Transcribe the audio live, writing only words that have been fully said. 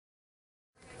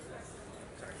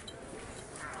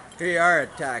We are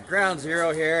at Ground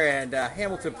Zero here, and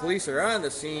Hamilton police are on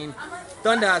the scene.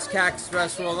 Dundas Cactus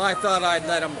Festival, and I thought I'd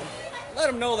let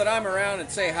them know that I'm around and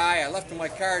say hi. I left my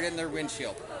card in their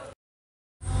windshield.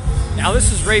 Now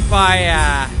this is right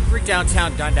by right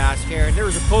downtown Dundas here, and there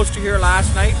was a poster here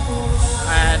last night,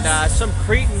 and some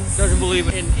cretin doesn't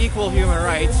believe in equal human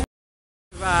rights.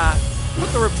 Put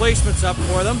the replacements up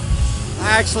for them. I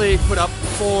actually put up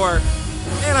 4.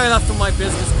 And I left them my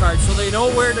business card so they know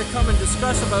where to come and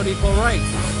discuss about equal rights.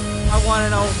 I want to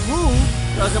know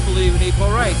who doesn't believe in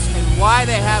equal rights and why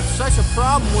they have such a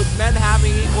problem with men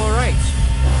having equal rights.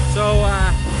 So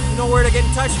you know where to get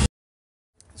in touch.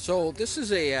 So this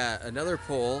is another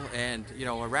poll, and you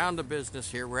know, around the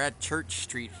business here, we're at Church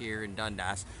Street here in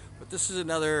Dundas, but this is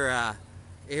another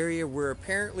area where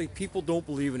apparently people don't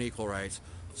believe in equal rights.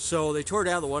 So they tore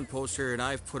down the one poster, and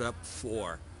I've put up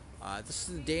 4. This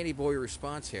is the Danny Boy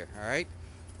response here, alright?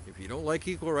 If you don't like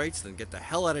equal rights, then get the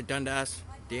hell out of Dundas.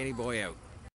 Danny Boy out.